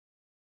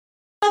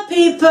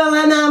people,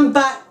 and I'm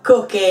back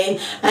cooking,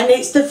 and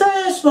it's the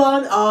first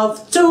one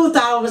of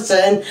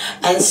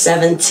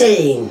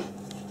 2017.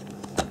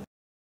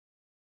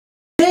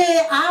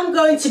 Today I'm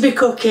going to be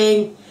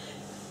cooking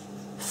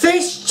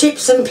fish,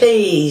 chips and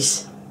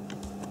peas.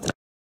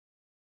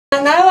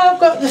 And now I've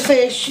got the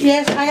fish.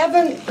 Yes, I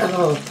haven't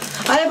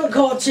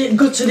caught it,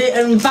 gutted it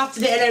and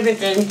battered it and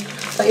everything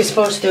that you're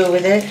supposed to do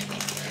with it.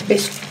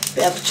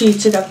 I've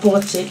cheated, I've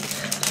bought it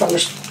from a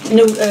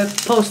new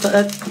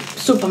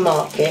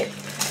supermarket.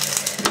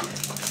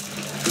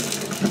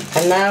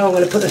 And now I'm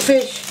going to put the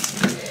fish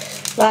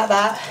like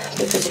that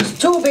because it's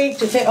too big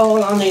to fit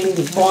all on in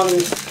one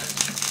big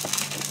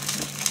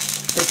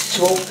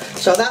swoop.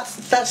 So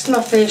that's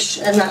my fish,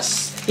 and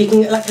that's, you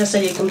can, like I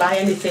said, you can buy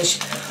any fish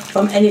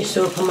from any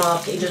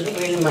supermarket, it doesn't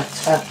really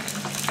matter.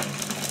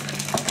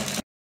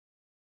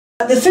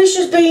 The fish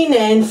has been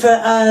in for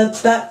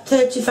about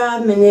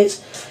 35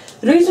 minutes.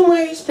 The reason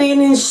why it's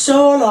been in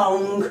so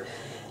long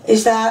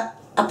is that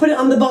I put it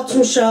on the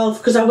bottom shelf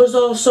because I was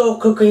also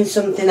cooking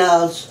something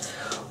else,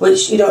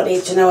 which you don't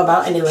need to know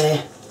about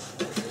anyway.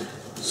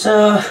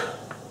 So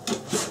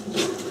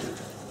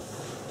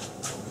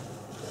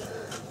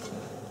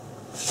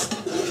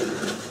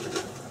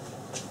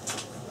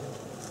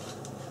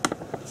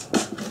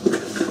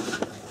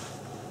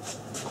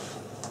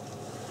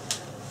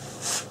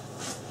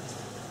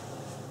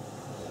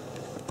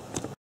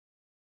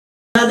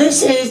now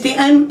this is the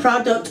end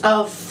product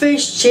of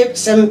fish,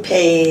 chips and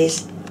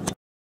peas.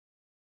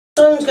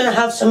 Son's going to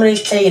have some of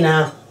his tea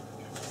now.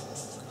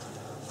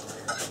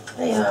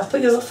 There you are,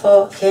 put your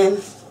fork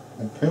in.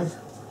 Okay.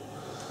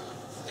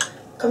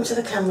 Come to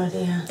the camera,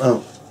 dear.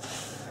 Oh.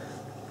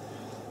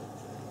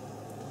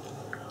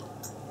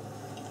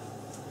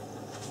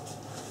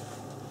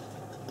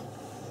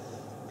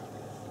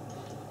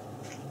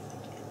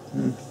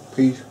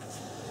 Peas.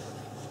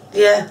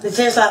 Yeah, they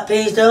taste like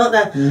peas, don't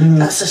they?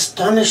 That's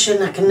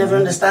astonishing, I can never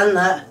understand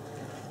that.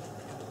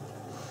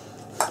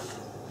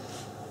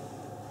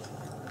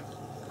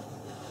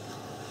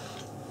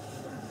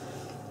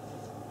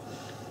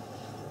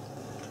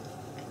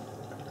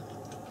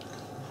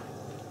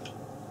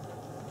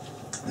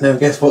 Now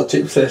guess what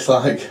chips taste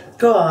like?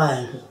 Go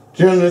on.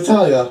 Do you want me to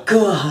tell you?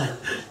 Go on.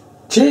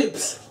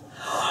 Chips!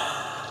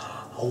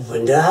 I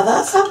wonder how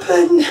that's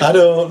happened. I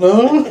don't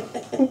know.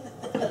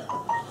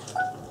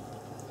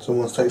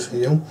 Someone's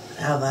texting you.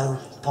 How well,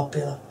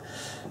 popular.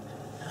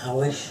 I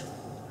wish.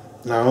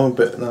 No, a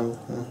bit, no,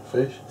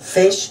 fish.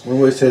 Fish?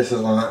 What it tastes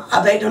like?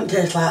 I bet it don't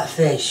taste like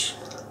fish.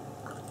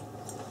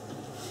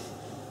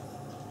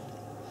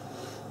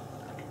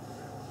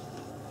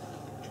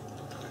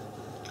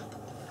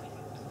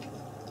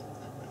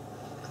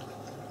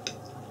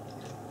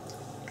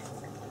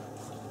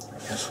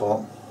 Guess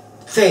what?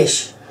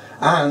 Fish.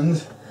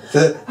 And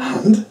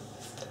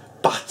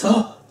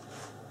batter.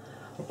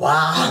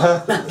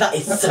 Wow, that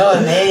is so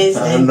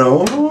amazing. I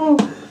know.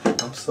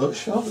 I'm so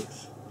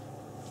shocked.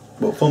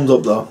 But thumbs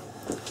up though.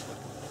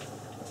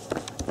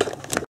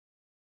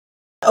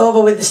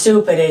 Over with the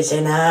soup it is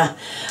in there.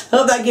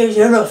 Hope that gives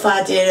you a rough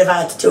idea of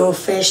how to do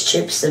fish,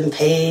 chips and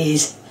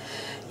peas.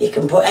 You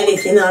can put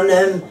anything on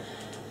them.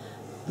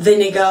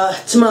 Vinegar,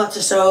 tomato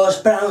sauce,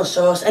 brown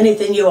sauce,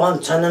 anything you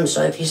want on them.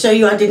 So if you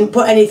say I didn't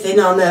put anything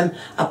on them,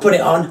 I put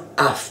it on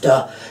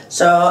after.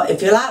 So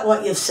if you like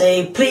what you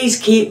see, please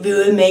keep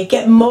viewing me.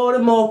 Get more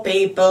and more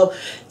people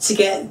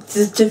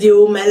to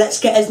view me. Let's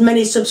get as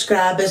many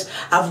subscribers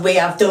as we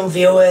have done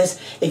viewers.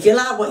 If you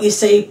like what you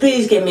see,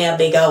 please give me a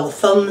big old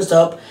thumbs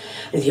up.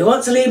 If you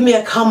want to leave me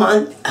a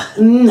comment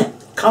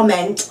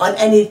on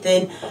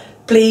anything,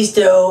 please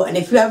do. And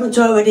if you haven't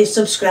already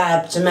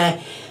subscribed to me,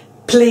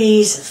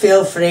 please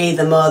feel free,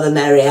 the more the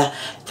merrier.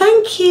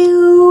 Thank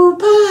you,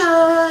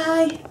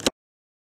 bye.